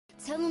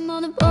Tell them all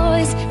the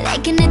boys they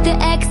can hit the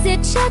exit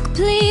check,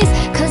 please.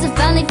 Cause I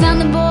finally found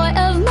the boy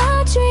of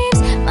my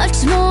dreams.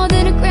 Much more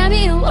than a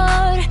Grammy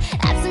award.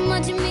 That's how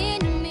much you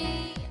mean to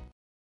me.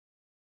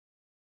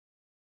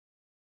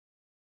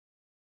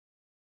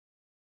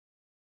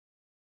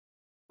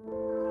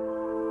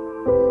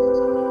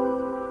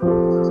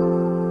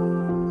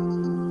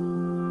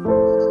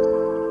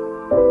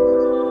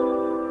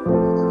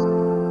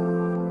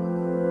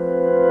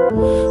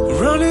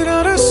 Running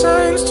out of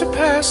signs to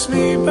pass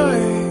me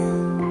by.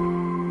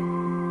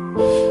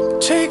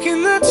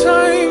 Taking the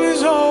time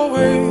is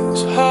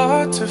always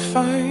hard to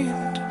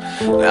find.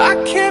 I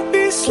can't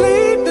be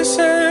sleepless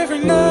every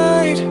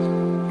night.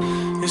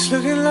 It's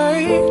looking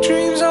like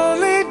dreams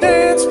only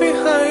dance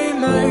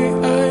behind my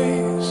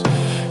eyes.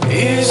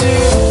 Is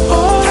it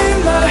all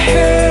in my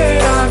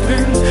head? I've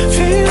been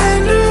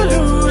feeling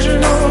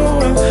delusional.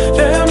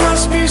 There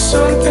must be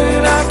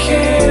something I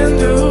can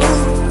do.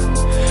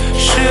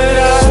 Should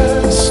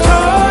I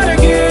start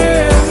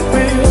again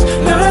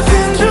with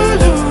nothing to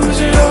lose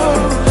at all?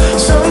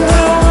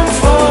 Somehow I'm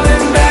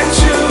falling back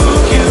to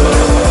you.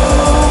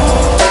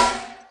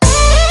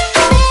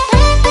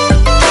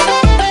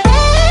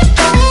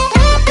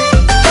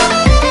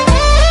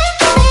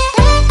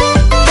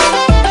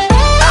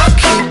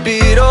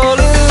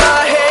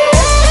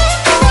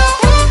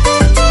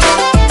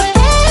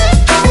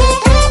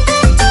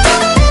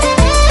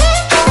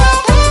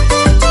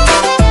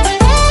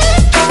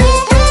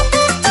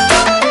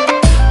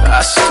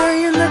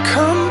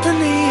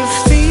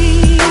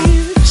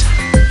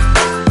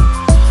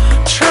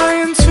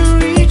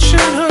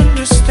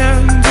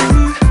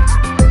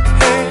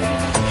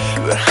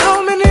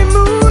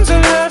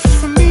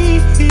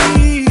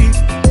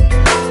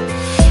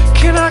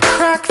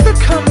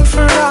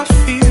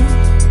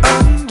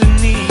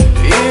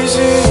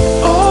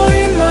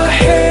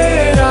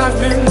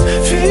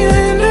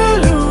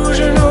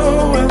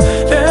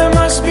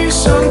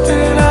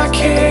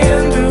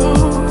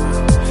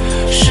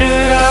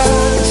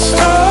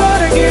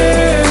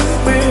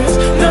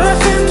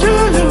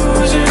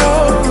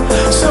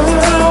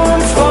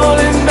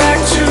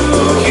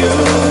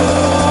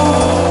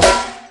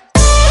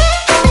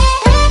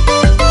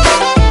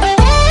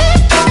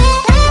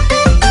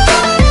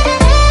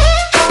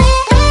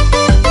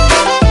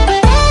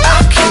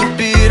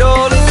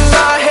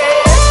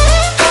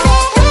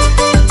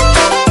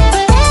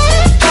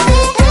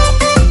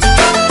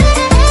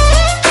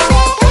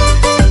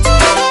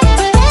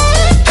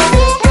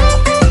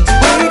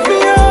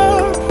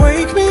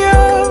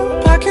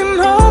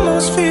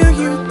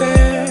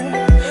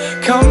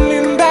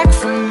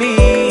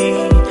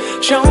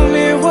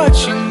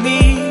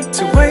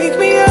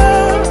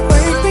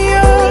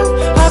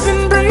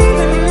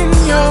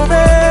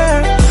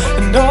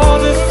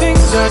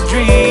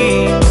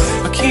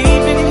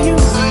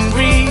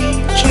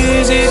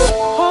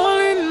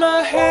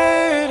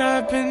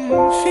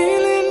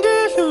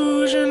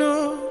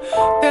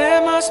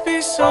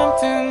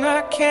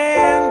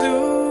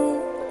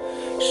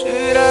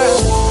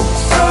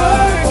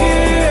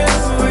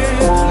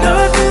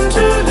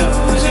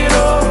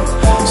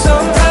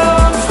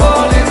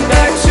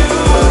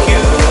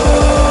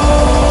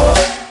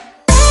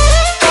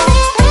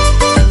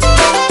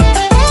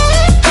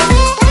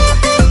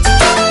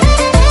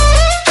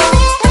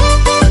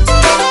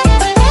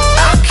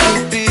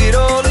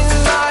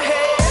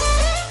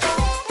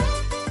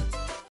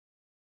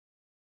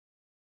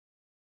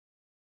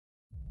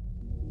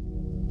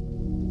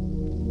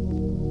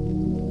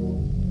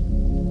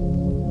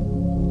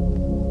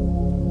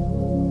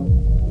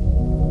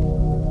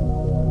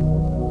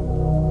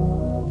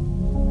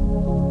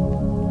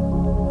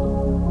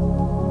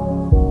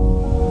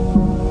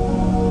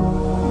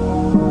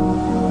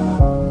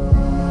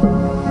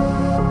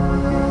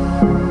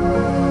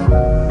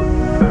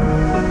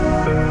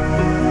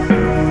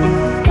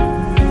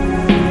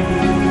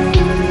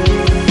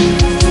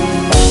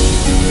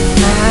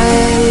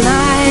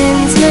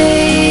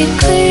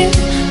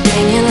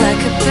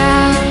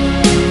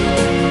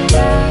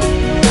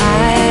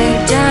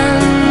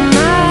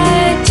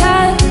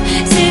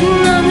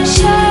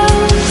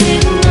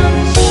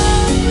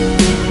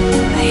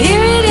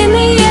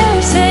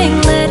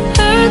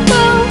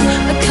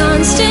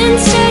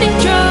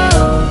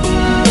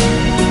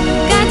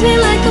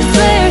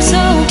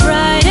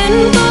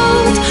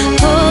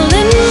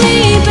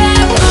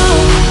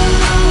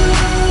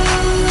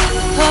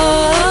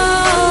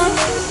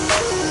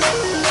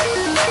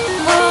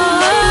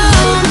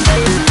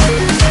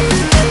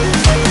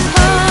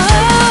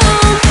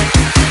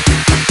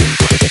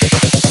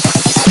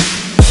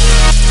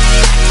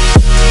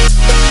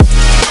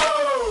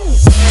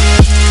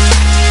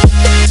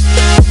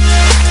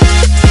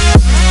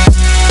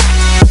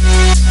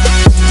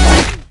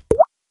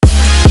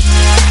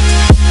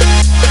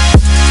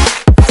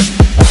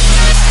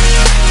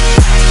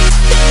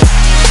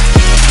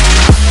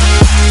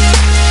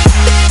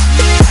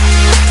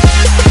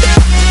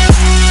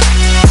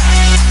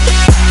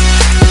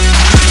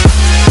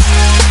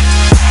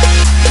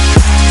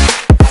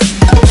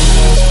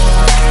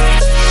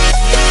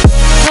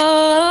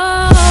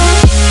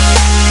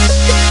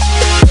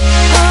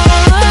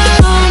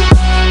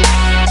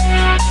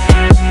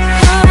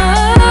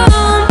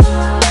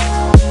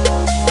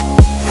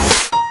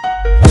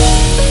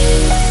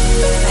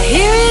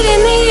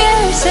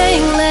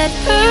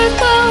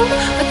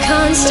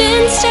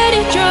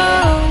 steady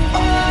draw.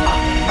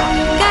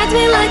 Guide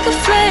me like a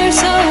flare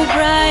so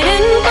bright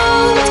and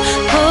bold,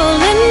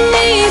 pulling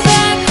me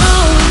back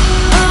home,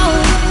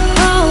 home,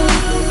 home,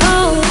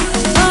 home,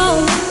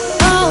 home,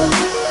 home,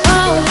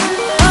 home,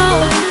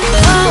 home,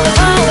 home,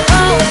 home,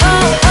 home,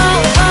 home,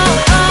 home,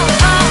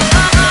 home,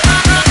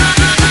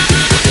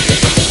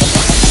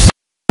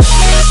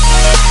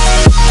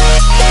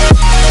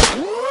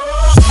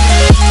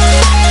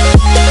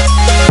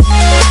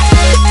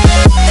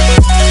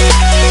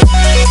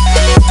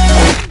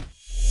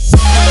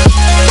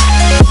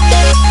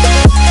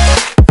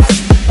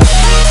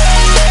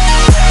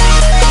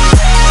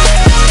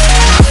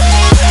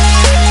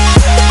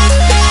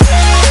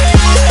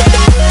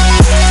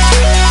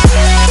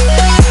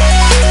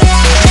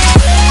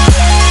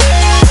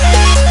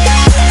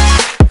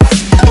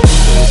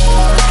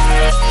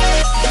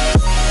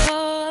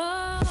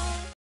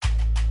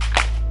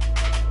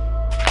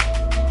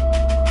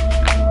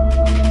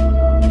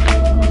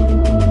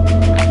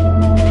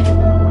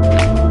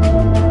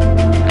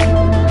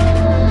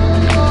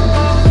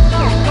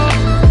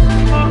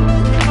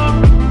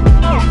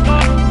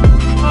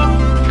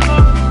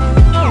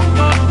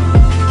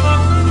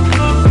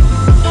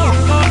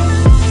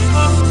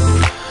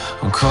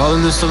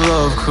 Calling this a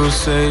love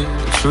crusade.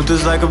 The truth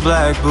is like a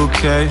black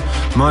bouquet.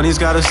 Money's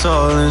got us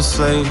all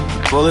enslaved.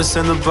 Bullets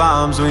and the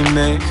bombs we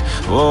make.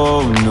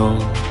 Oh no,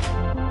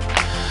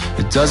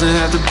 it doesn't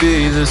have to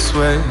be this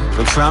way,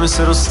 but promise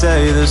it'll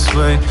stay this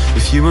way.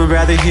 If you would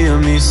rather hear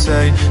me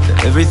say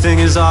that everything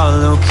is all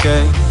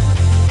okay.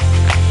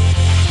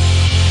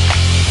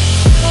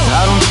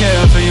 I don't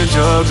care for your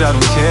drugs, I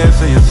don't care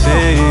for your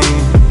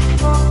fame.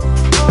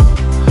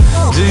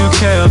 Do you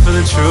care for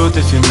the truth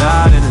if you're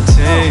not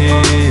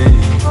entertained?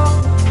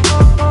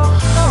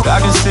 I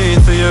can see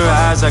through your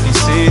eyes, I can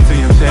see through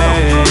your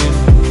pain.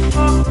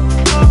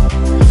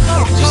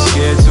 You're just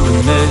scared to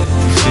admit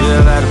you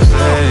feel out of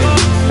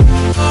place.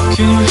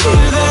 Can you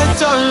hear that,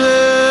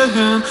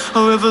 darling? A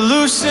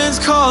revolution's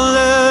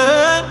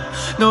calling.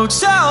 No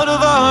child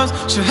of ours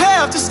should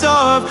have to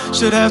starve,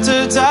 should have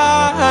to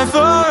die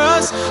for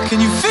us. Can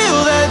you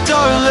feel that,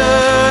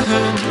 darling?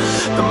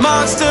 The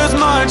monster's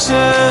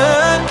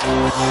marching.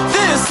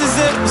 This is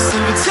it, this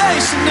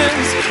invitation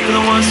is for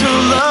the ones who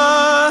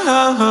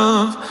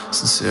love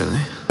sincerely.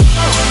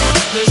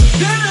 There's a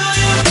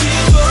billion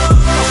people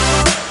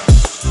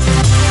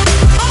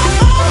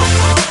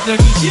that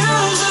could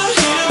use a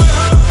hero.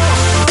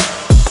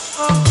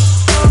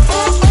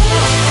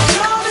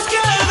 Come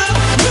together,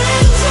 bring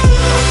it to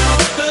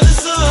for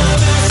this love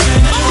that's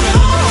spinning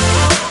around.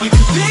 We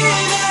could be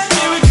that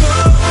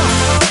miracle.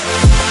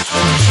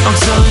 I'm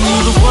telling you,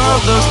 the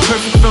world looks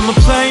perfect from a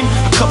plane.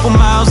 A couple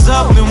miles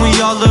up and we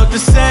all look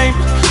the same.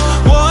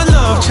 One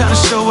love trying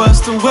to show us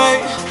the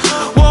way.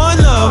 One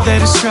love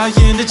that is trying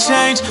to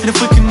change. And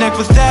if we connect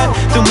with that,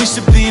 then we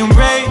should be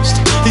enraged.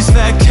 These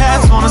fat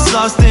cats want us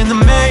lost in the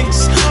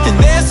maze. And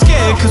they're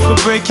scared cause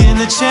we're breaking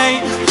the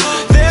chain.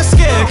 They're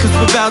scared cause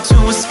we're about to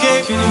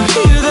escape. Can you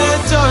hear that,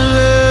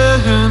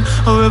 darling?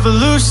 A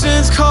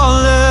revolution's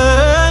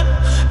calling.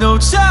 No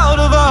child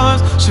of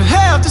ours should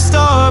have to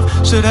starve,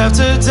 should have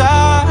to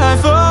die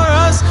for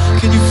us.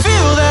 Can you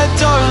feel that,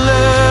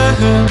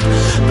 darling?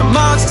 The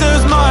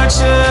monster's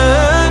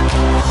marching.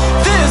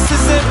 This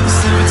is it, this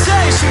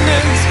invitation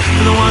is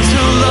for the ones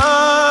who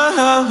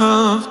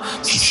love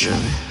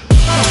sincerely.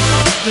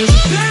 There's a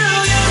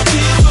billion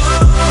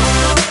people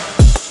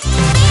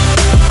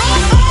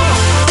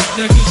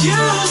that could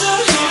use a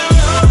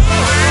hero.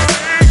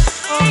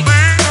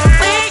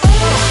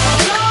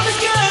 Come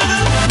together,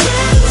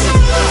 bring it to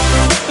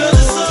for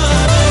the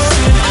sun that's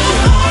spinning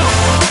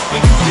around. We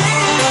could be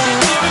that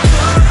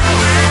miracle.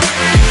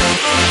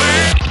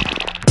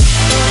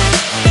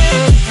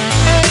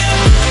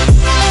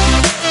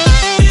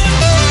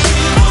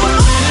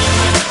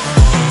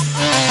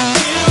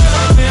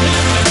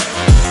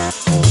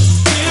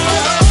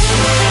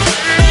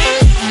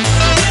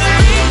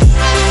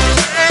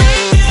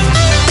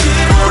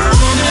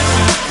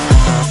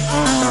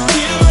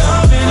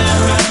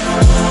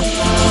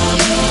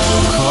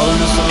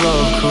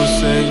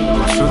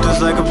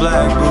 Like a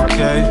black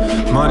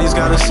bouquet, money's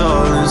got us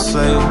all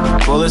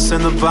enslaved. Bullets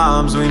and the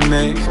bombs we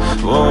make.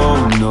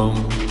 Oh no,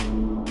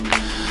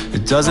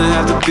 it doesn't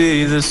have to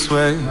be this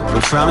way,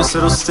 but promise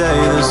it'll stay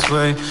this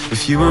way.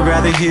 If you would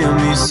rather hear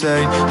me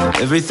say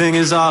that everything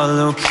is all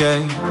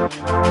okay.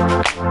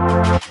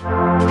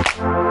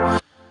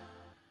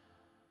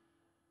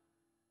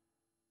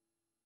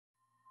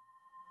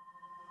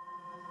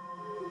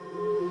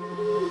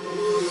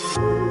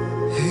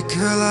 Hey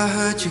girl, I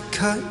heard you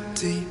cut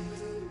deep.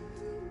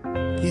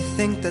 You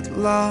think that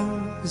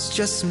love is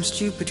just some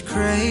stupid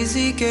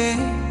crazy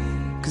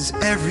game? Cause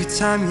every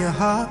time your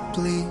heart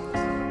bleeds,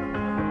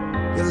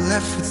 you're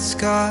left with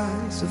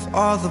scars of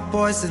all the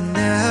boys that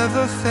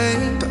never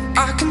fade. But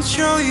I can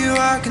show you,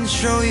 I can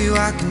show you,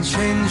 I can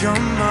change your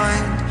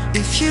mind.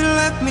 If you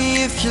let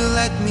me, if you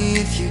let me,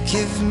 if you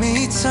give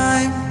me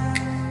time,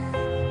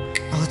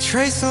 I'll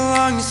trace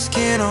along your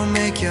skin, I'll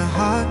make your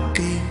heart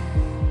beat.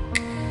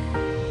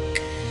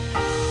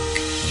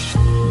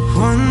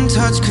 One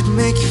touch could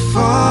make you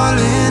fall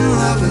in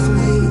love with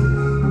me.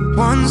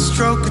 One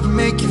stroke could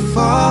make you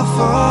fall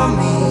for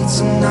me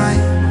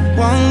tonight.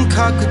 One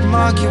cut could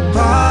mark your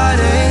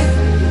body.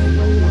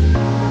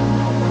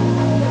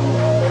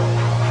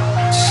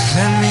 Just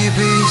let me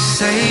be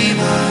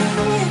saber.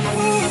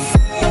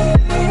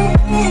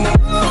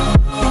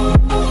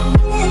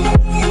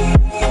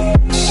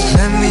 Just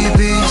let me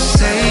be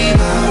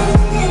saber.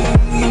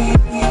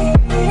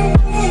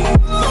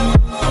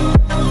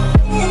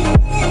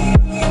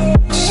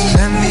 Just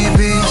let me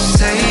be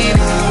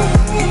saber.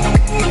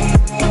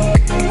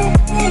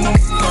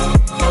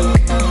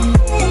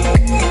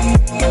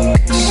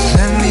 Just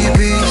let me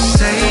be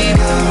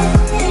saber.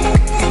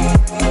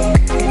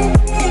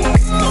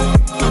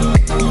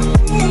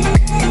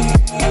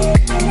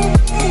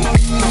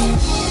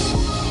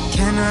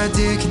 Can I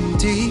dig in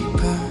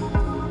deeper?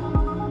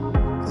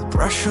 I'll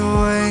brush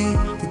away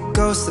the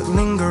ghosts that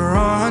linger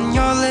on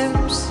your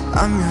lips.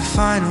 I'm your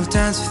final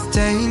dance with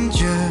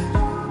danger.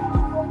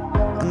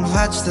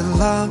 Unlatch the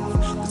love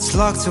that's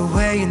locked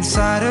away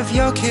inside of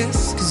your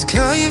kiss. Cause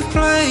girl, you've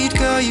played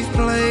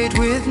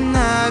with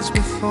knives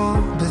before.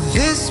 But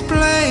this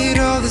blade,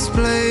 oh this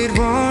blade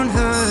won't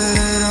hurt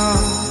at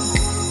all.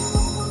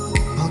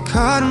 I'll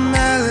cut a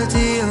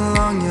melody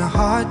along your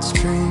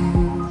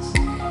heartstrings.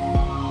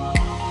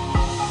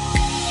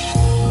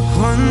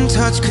 One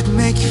touch could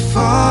make you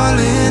fall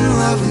in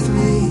love with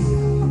me.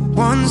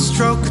 One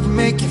stroke could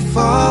make you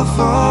fall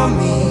for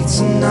me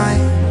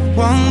tonight.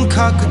 One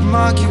cut could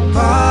mark your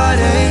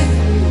body.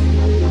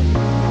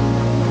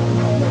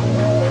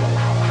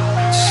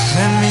 Just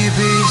let me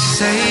be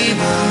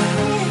saber.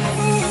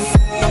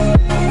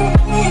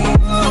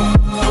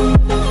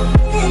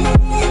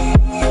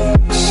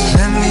 Just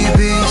let me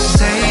be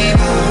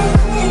saber.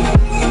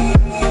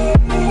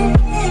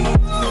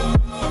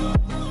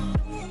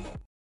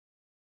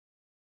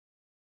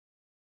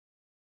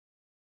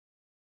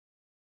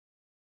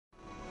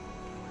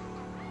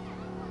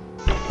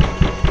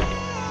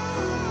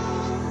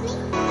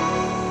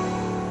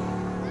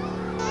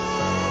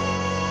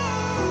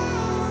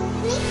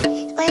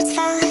 Words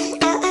fall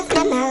out of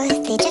my mouth,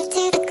 they drift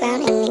to the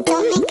ground and they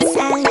don't make a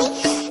sound.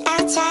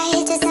 I'll try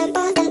to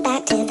sample them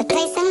back to the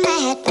place in my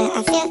head where I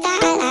feel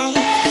that I lie.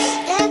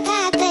 The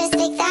proper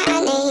speak that I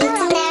need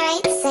to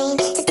narrate the scene,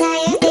 to tell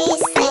you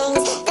these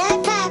things. The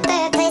proper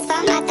place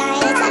for my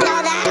thoughts. I know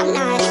that I'm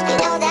not, you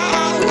know that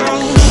I'm not.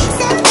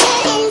 So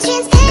getting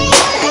transparent,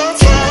 I'll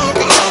try,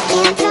 but I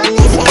can't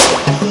promise it.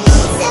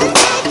 So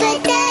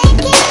apathetic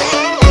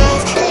and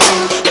nervous,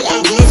 alone, the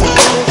edges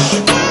hang.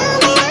 Tell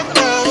me I'm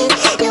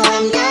not, no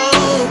I'm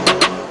not.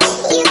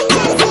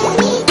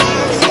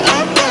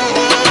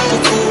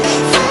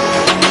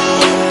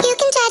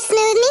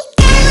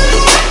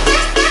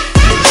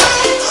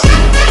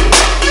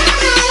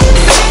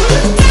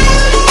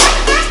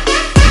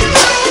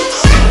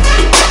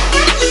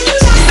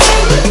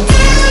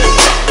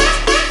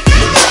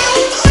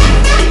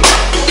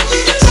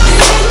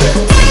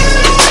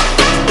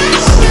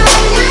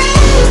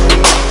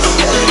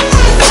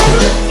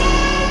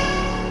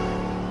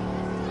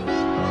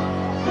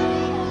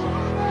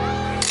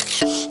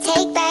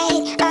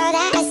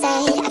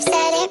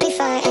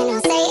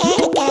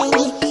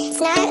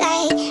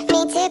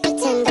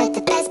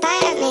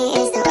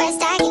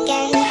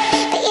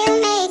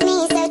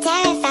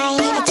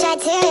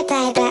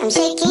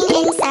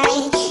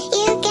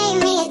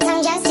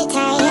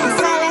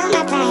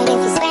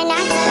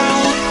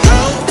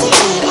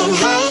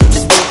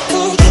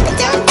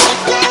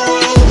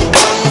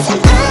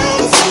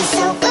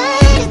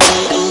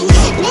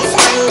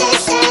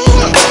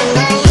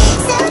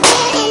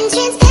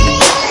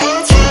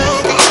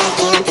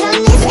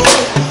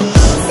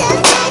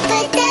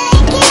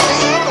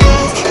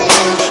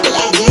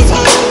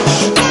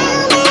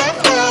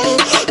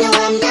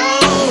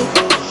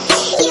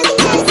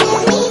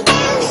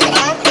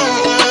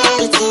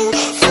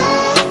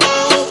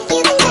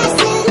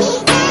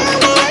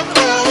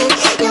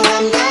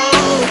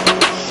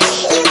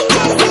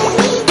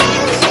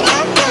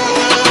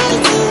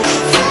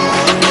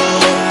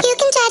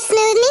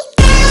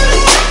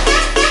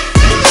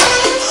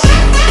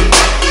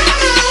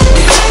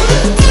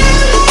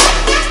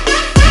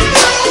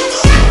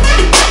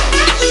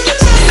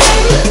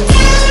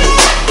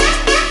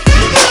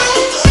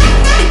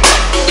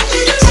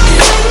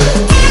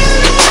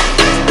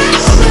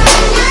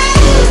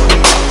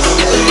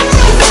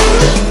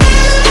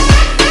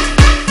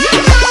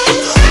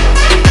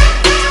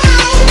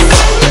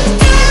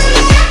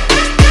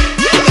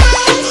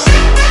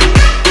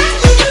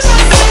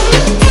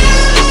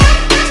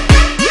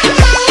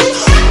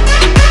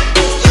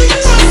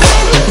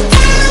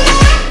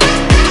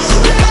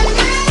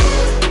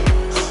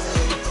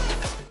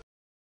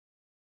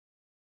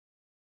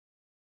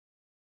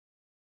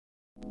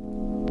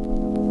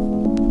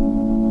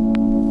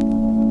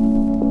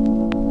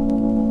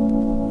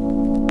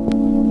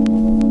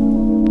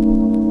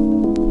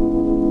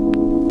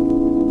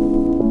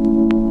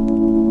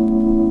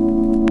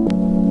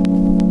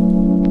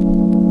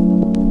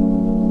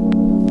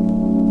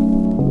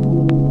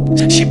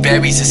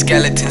 buries her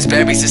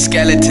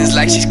skeletons,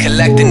 like she's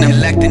collecting them.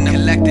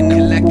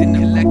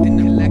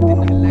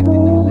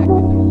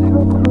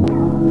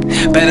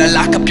 Better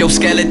lock up your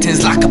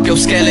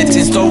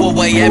skeletons, throw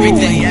away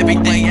everything.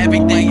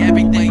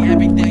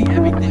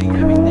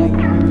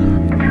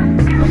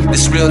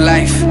 This real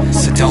life,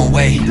 so don't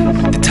wait.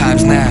 The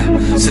time's now,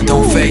 so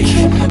don't fake.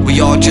 We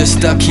all just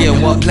stuck here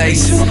in one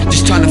place,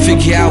 just trying to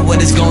figure out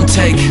what it's gonna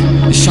take.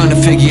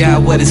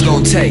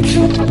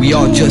 We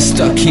all just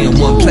stuck here in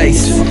one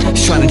place,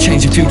 just trying to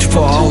change the future for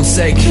our own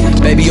sake.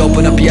 Baby,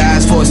 open up your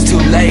eyes, for it's too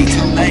late.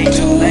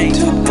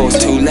 For it's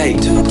too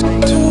late.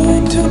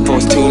 For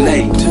it's too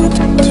late.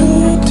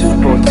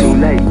 For it's too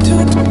late.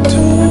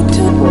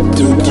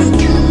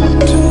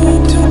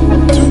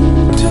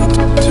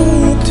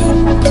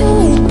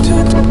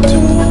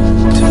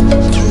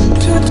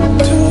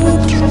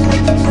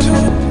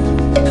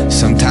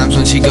 Sometimes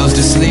when she goes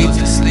to sleep,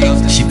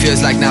 she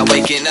feels like not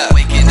waking up.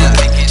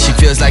 She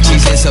feels like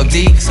she's in so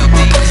deep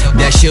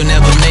that she'll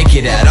never make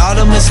it out. All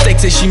the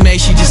mistakes that she made,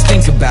 she just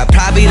think about.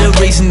 Probably the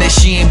reason that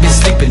she ain't been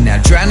sleeping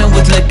now. Drowning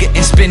with liquor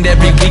and spend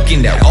every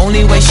weekend out.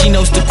 Only way she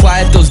knows to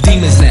quiet those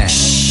demons now.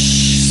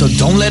 So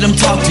don't let them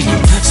talk to you.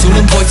 Soon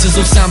them voices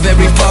will sound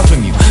very far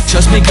from you.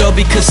 Trust me girl,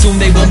 because soon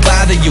they won't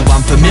bother you. I'm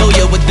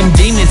familiar with them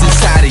demons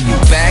inside of you.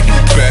 Back,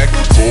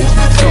 forth.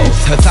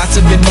 Her thoughts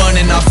have been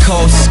running off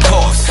course.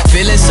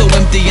 Feeling so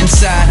empty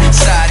inside,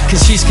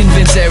 cause she's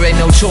convinced there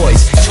ain't no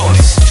choice.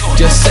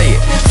 Just say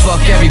it, fuck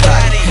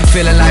everybody.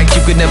 Feeling like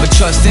you could never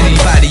trust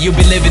anybody. You've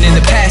been living in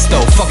the past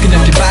though, fucking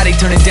up your body.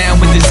 Turning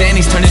down with the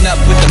Xannies, turning up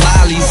with the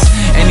Mollies.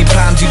 Any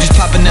problems, you just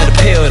pop another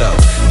pill though.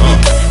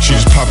 She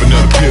just pop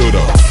another pill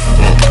though.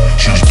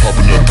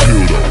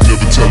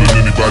 Never telling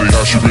anybody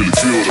how she really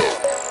feel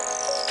though.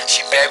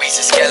 She buries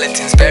her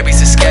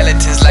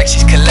skeletons, like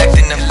she's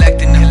collecting them.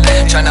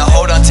 Trying to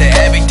hold on to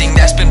everything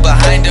that's been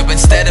behind her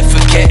instead of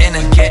forgetting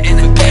her.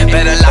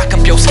 Better lock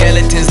up your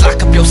skeletons,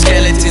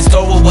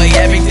 throw away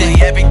everything.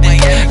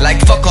 Like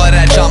fuck all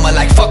that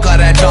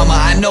drama,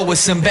 I know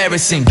it's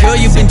embarrassing. Girl,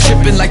 you've been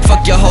tripping like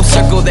fuck your whole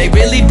circle. They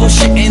really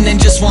bullshitting and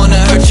just wanna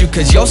hurt you,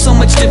 cause you're so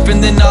much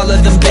different than all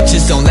of them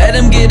bitches. Don't let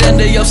them get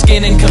under your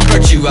skin and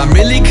convert you. I'm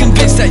really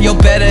convinced that you're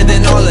better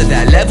than all of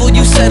that. Level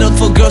you settled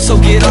for, girl, so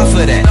get off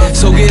of that.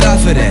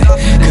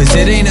 Cause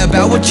it ain't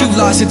about what you've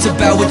lost, it's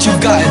about what you've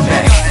gotten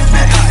back.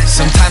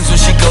 Sometimes when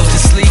she goes to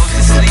sleep,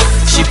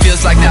 she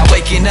feels like not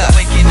waking up.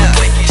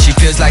 She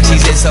feels like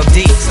she's in so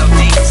deep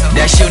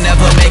that she'll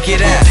never make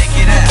it out.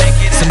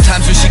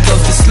 Sometimes when she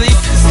goes to sleep,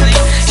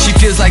 she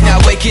feels like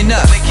not waking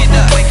up.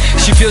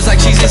 She feels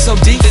like she's in so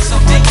deep,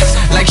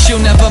 like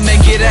she'll never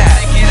make it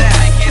out.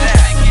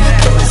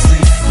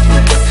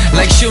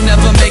 Like she'll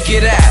never make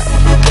it out.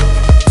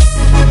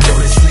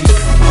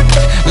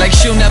 Like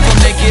she'll never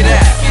make it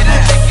out.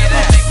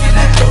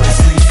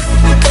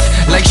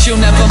 Like she'll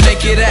never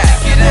make it out.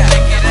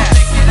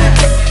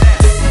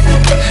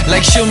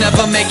 Like she'll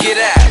never make it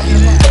out.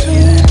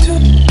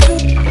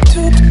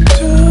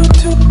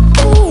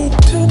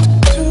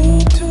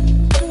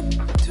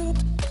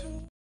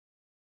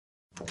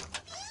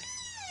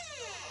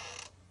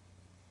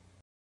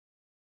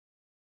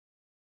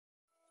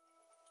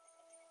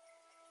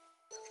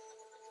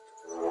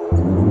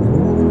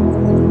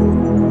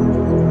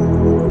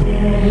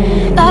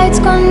 Lights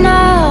gone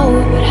now,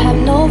 but have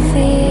no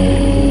fear.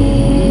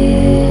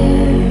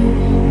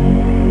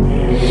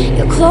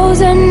 You're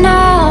closer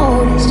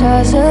now, the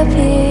stars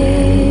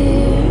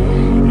appear.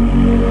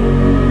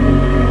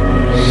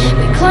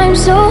 We climb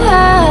so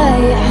high,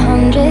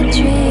 100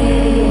 trees.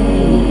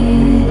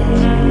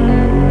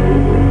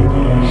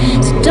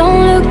 So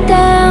don't look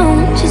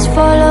down, just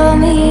follow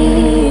me.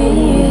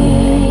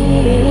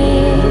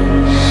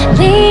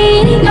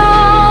 Leaning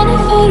on a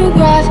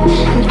photograph,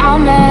 and our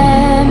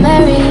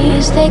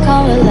memories, they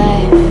come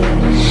alive.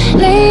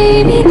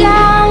 Lay me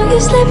down, you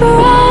slip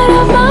right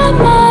out my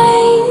mind.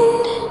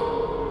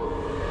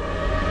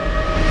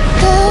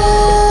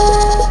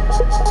 Girl,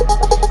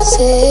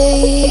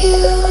 say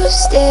you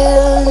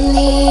still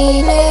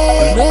need me,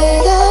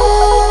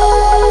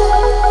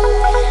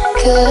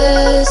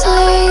 cause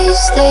I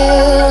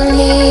still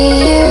need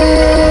you.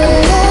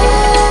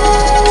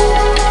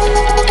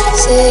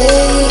 Say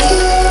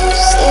you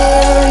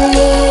still need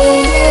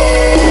me.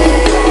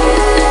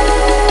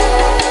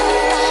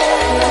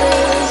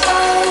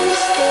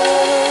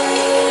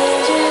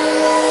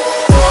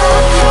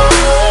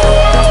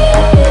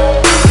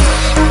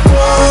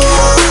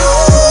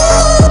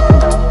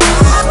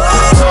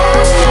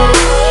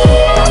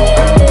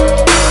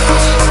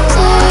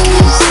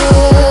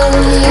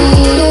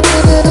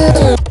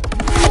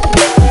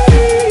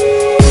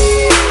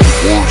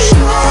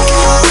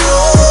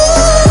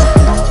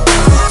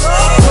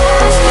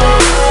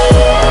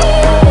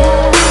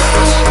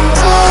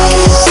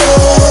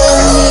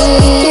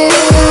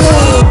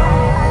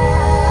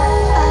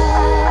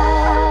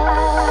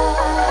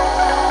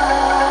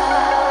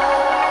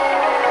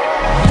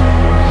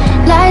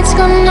 Lights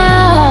gone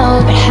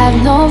out, but have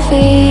no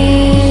fear.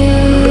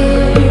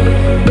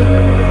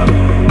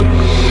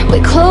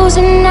 We're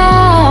closing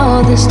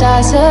now, the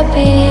stars appear.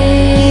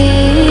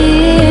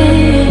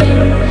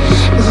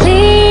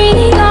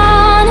 Leaning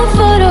on a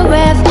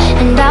photograph,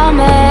 and our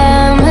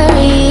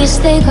memories,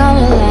 they come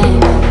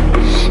alive.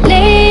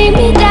 Lay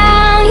me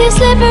down, you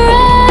slip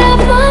right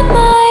off my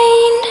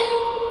mind.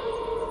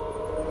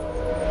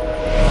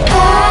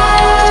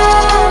 I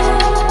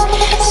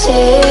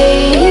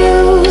say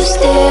you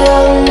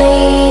still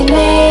need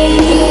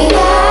me,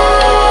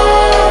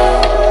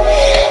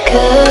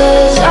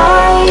 'cause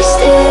I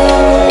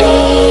still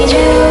need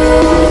you.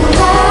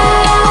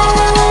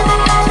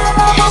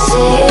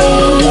 Say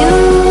you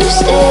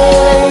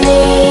still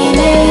need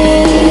me,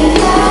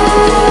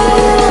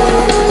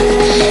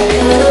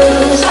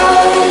 'cause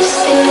I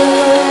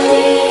still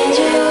need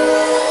you.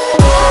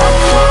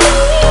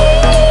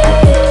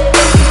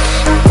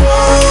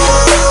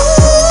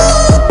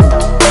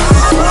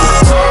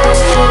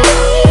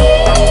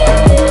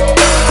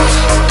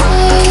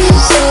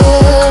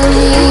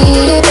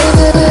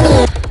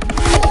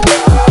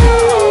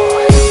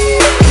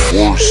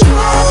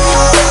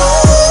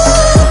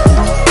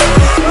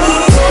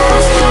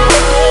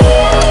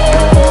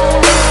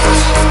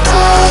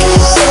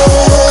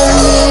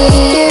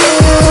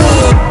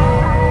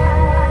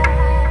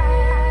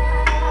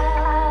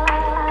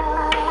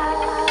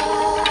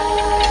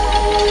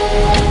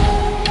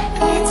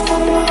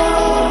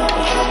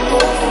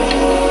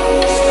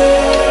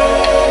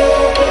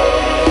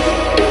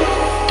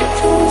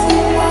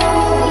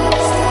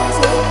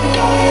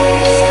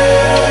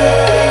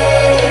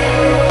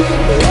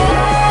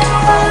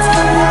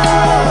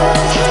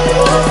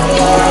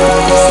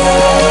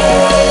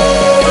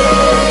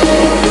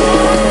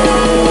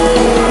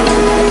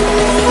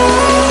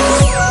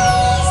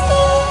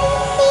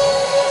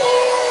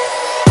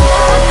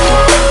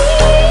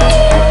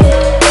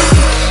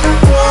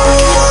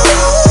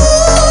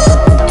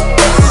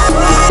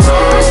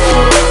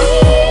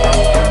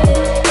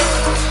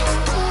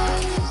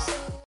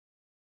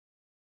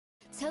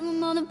 Tell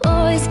them all the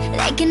boys,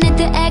 they can hit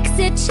the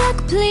exit check,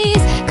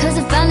 please. 'Cause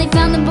I finally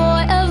found the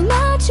boy of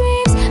my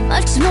dreams.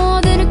 Much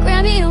more than a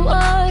Grammy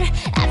award.